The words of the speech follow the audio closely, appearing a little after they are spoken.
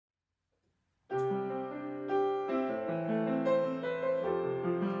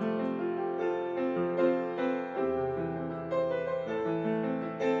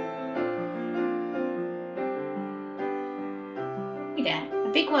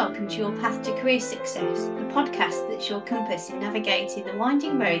big welcome to Your Path to Career Success, the podcast that's your compass in navigating the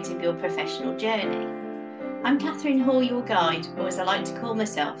winding roads of your professional journey. I'm Catherine Hall, your guide, or as I like to call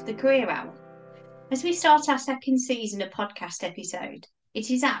myself, the Career Owl. As we start our second season of podcast episode, it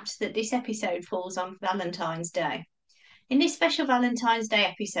is apt that this episode falls on Valentine's Day. In this special Valentine's Day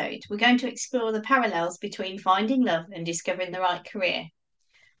episode, we're going to explore the parallels between finding love and discovering the right career.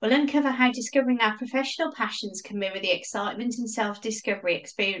 We'll uncover how discovering our professional passions can mirror the excitement and self-discovery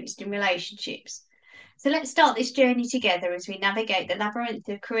experienced in relationships. So let's start this journey together as we navigate the labyrinth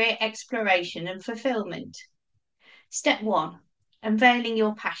of career exploration and fulfillment. Step 1. Unveiling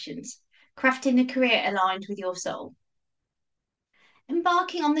your passions. Crafting a career aligned with your soul.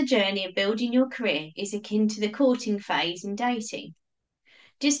 Embarking on the journey of building your career is akin to the courting phase in dating.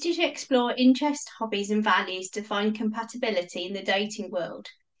 Just as you explore interests, hobbies and values to find compatibility in the dating world,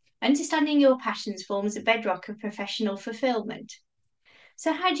 understanding your passions forms a bedrock of professional fulfillment.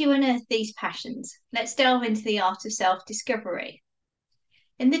 So how do you unearth these passions? Let's delve into the art of self-discovery.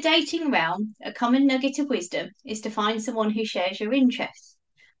 In the dating realm, a common nugget of wisdom is to find someone who shares your interests.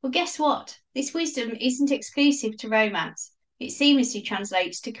 Well, guess what? This wisdom isn't exclusive to romance. It seamlessly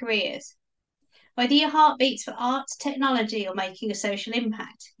translates to careers. Whether your heart beats for art, technology, or making a social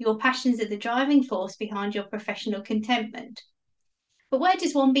impact, your passions are the driving force behind your professional contentment. But where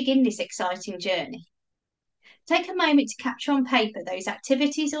does one begin this exciting journey? Take a moment to capture on paper those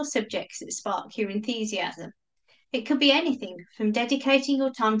activities or subjects that spark your enthusiasm. It could be anything from dedicating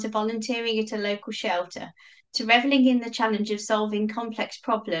your time to volunteering at a local shelter to reveling in the challenge of solving complex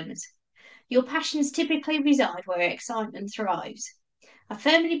problems. Your passions typically reside where excitement thrives. I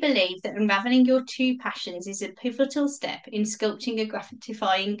firmly believe that unravelling your true passions is a pivotal step in sculpting a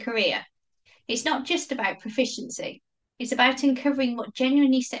gratifying career. It's not just about proficiency. It's about uncovering what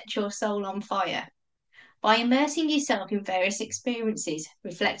genuinely sets your soul on fire. By immersing yourself in various experiences,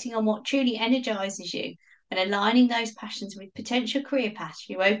 reflecting on what truly energises you, and aligning those passions with potential career paths,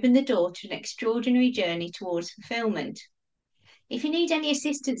 you open the door to an extraordinary journey towards fulfilment. If you need any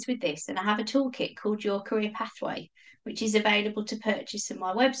assistance with this, then I have a toolkit called Your Career Pathway, which is available to purchase on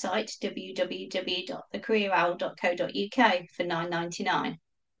my website, www.thecareerowl.co.uk, for $9.99.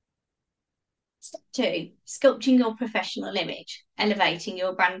 Step 2. Sculpting your professional image, elevating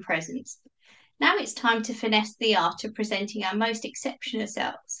your brand presence. Now it's time to finesse the art of presenting our most exceptional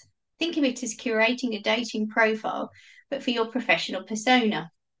selves. Think of it as curating a dating profile, but for your professional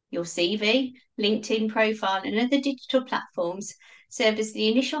persona. Your CV, LinkedIn profile, and other digital platforms serve as the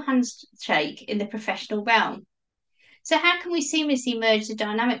initial handshake in the professional realm. So how can we seamlessly merge the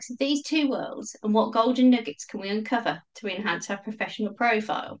dynamics of these two worlds, and what golden nuggets can we uncover to enhance our professional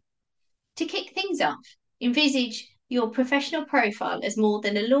profile? To kick things off, envisage your professional profile as more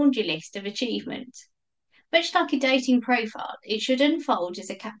than a laundry list of achievements. Much like a dating profile, it should unfold as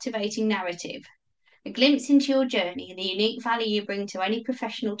a captivating narrative, a glimpse into your journey and the unique value you bring to any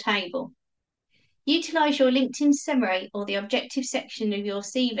professional table. Utilise your LinkedIn summary or the objective section of your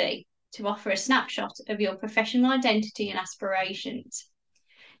CV to offer a snapshot of your professional identity and aspirations.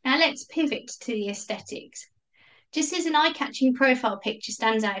 Now let's pivot to the aesthetics. Just as an eye-catching profile picture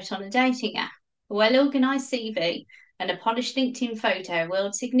stands out on a dating app, a well-organised CV and a polished LinkedIn photo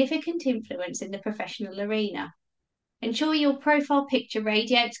wield significant influence in the professional arena. Ensure your profile picture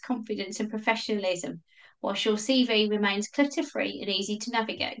radiates confidence and professionalism, whilst your CV remains clutter-free and easy to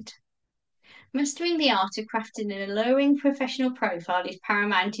navigate. Mastering the art of crafting an alluring professional profile is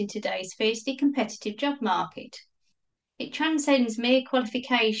paramount in today's fiercely competitive job market. It transcends mere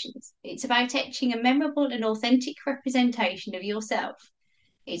qualifications. It's about etching a memorable and authentic representation of yourself.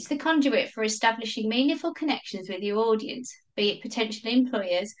 It's the conduit for establishing meaningful connections with your audience, be it potential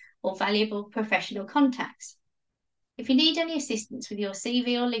employers or valuable professional contacts. If you need any assistance with your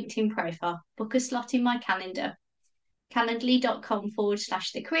CV or LinkedIn profile, book a slot in my calendar,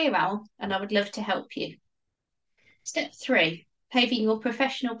 calendly.com/thecareerowl, and I would love to help you. Step 3. Paving your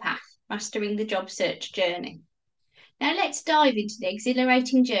professional path, mastering the job search journey. Now let's dive into the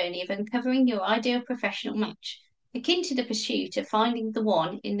exhilarating journey of uncovering your ideal professional match, akin to the pursuit of finding the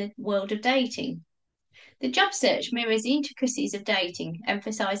one in the world of dating. The job search mirrors the intricacies of dating,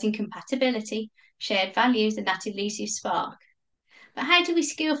 emphasising compatibility, shared values, and that elusive spark. But how do we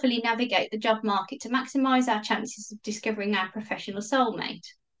skillfully navigate the job market to maximise our chances of discovering our professional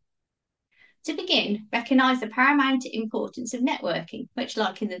soulmate? To begin, recognise the paramount importance of networking, much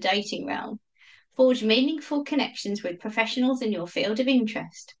like in the dating realm. Forge meaningful connections with professionals in your field of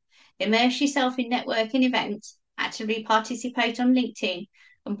interest. Immerse yourself in networking events, actively participate on LinkedIn,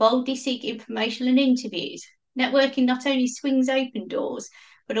 and boldly seek information and interviews. Networking not only swings open doors,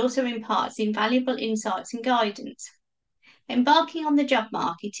 but also imparts invaluable insights and guidance. Embarking on the job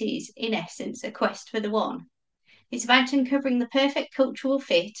market is, in essence, a quest for the one. It's about uncovering the perfect cultural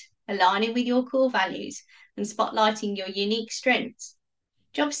fit, aligning with your core values, and spotlighting your unique strengths.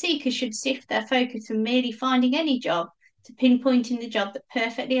 Job seekers should shift their focus from merely finding any job to pinpointing the job that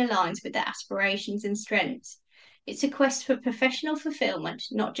perfectly aligns with their aspirations and strengths. It's a quest for professional fulfillment,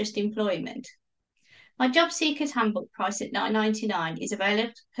 not just employment. My Job Seekers Handbook, priced at $9.99, is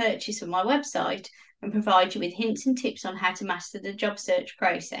available to purchase on my website and provides you with hints and tips on how to master the job search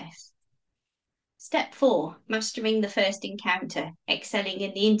process. Step 4. Mastering the first encounter, excelling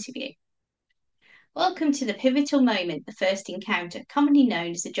in the interview. Welcome to the pivotal moment, the first encounter, commonly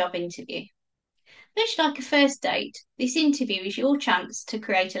known as a job interview. Much like a first date, this interview is your chance to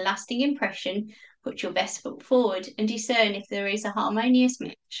create a lasting impression, put your best foot forward, and discern if there is a harmonious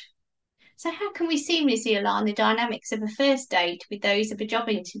match. So, how can we seamlessly align the dynamics of a first date with those of a job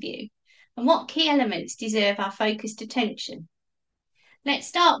interview? And what key elements deserve our focused attention? Let's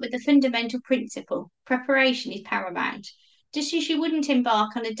start with the fundamental principle: preparation is paramount. Just as you wouldn't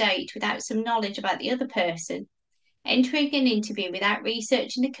embark on a date without some knowledge about the other person, entering an interview without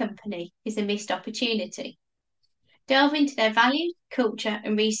researching the company is a missed opportunity. Delve into their values, culture,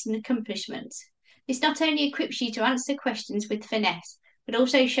 and recent accomplishments. This not only equips you to answer questions with finesse, but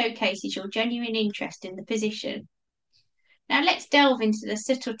also showcases your genuine interest in the position. Now let's delve into the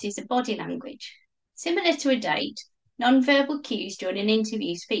subtleties of body language. Similar to a date, non-verbal cues during an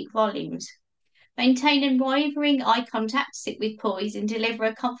interview speak volumes. Maintain unwavering eye contact, sit with poise, and deliver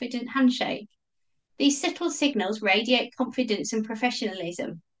a confident handshake. These subtle signals radiate confidence and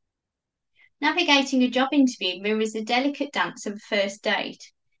professionalism. Navigating a job interview mirrors the delicate dance of a first date.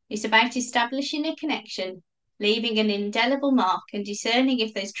 It's about establishing a connection, leaving an indelible mark, and discerning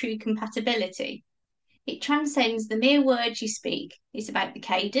if there's true compatibility. It transcends the mere words you speak. It's about the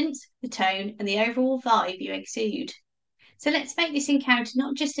cadence, the tone, and the overall vibe you exude. So let's make this encounter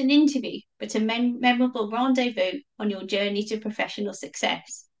not just an interview, but a memorable rendezvous on your journey to professional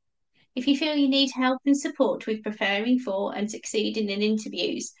success. If you feel you need help and support with preparing for and succeeding in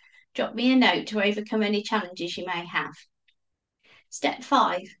interviews, drop me a note to overcome any challenges you may have. Step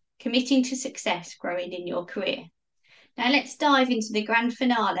 5. Committing to success, growing in your career. Now let's dive into the grand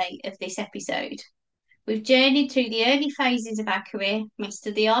finale of this episode. We've journeyed through the early phases of our career,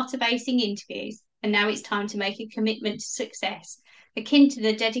 mastered the art of acing interviews, and now it's time to make a commitment to success, akin to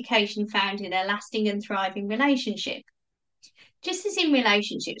the dedication found in a lasting and thriving relationship. Just as in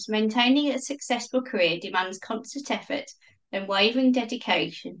relationships, maintaining a successful career demands constant effort, unwavering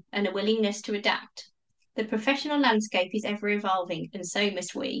dedication, and a willingness to adapt. The professional landscape is ever evolving, and so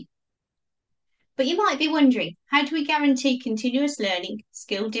must we. But you might be wondering, how do we guarantee continuous learning,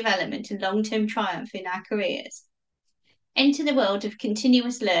 skill development, and long-term triumph in our careers? Enter the world of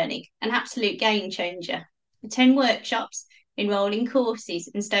continuous learning, an absolute game changer. Attend workshops, enroll in courses,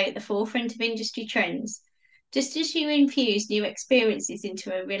 and stay at the forefront of industry trends. Just as you infuse new experiences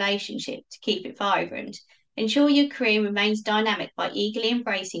into a relationship to keep it vibrant, ensure your career remains dynamic by eagerly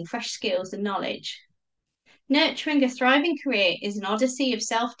embracing fresh skills and knowledge. Nurturing a thriving career is an odyssey of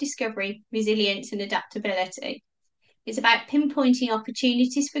self-discovery, resilience, and adaptability. It's about pinpointing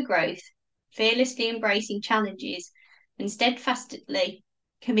opportunities for growth, fearlessly embracing challenges, and steadfastly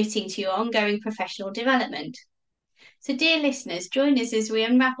committing to your ongoing professional development. So, dear listeners, join us as we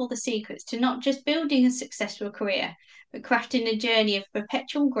unravel the secrets to not just building a successful career, but crafting a journey of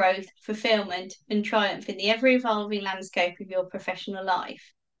perpetual growth, fulfillment, and triumph in the ever-evolving landscape of your professional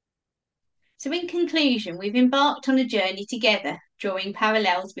life. So, in conclusion, we've embarked on a journey together, drawing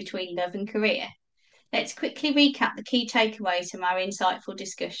parallels between love and career. Let's quickly recap the key takeaways from our insightful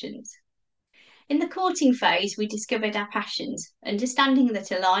discussions. In the courting phase, we discovered our passions, understanding that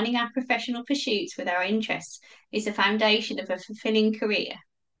aligning our professional pursuits with our interests is the foundation of a fulfilling career.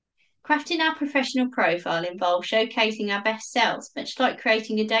 Crafting our professional profile involves showcasing our best selves, much like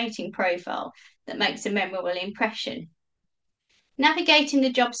creating a dating profile that makes a memorable impression. Navigating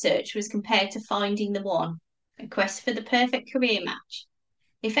the job search was compared to finding the one, a quest for the perfect career match.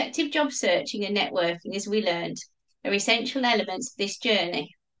 Effective job searching and networking, as we learned, are essential elements of this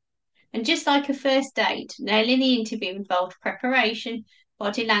journey. And just like a first date, nailing the interview involved preparation,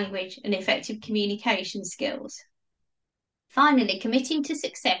 body language, and effective communication skills. Finally, committing to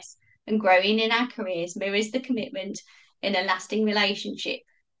success and growing in our careers mirrors the commitment in a lasting relationship.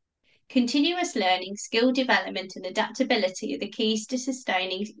 Continuous learning, skill development, and adaptability are the keys to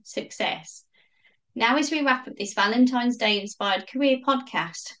sustaining success. Now, as we wrap up this Valentine's Day inspired career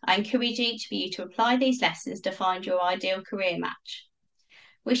podcast, I encourage each of you to apply these lessons to find your ideal career match.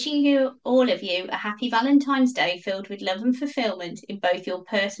 Wishing all of you a happy Valentine's Day filled with love and fulfillment in both your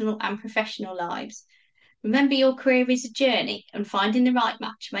personal and professional lives. Remember, your career is a journey, and finding the right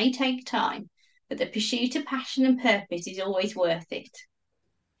match may take time, but the pursuit of passion and purpose is always worth it.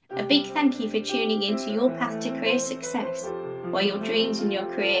 A big thank you for tuning into your path to career success, where your dreams and your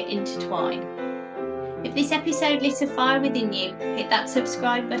career intertwine. If this episode lit a fire within you, hit that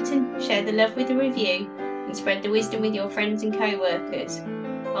subscribe button, share the love with a review, and spread the wisdom with your friends and co-workers.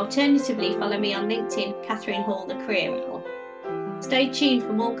 Alternatively, follow me on LinkedIn, Catherine Hall, the Career Owl. Stay tuned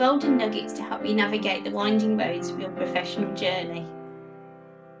for more golden nuggets to help you navigate the winding roads of your professional journey.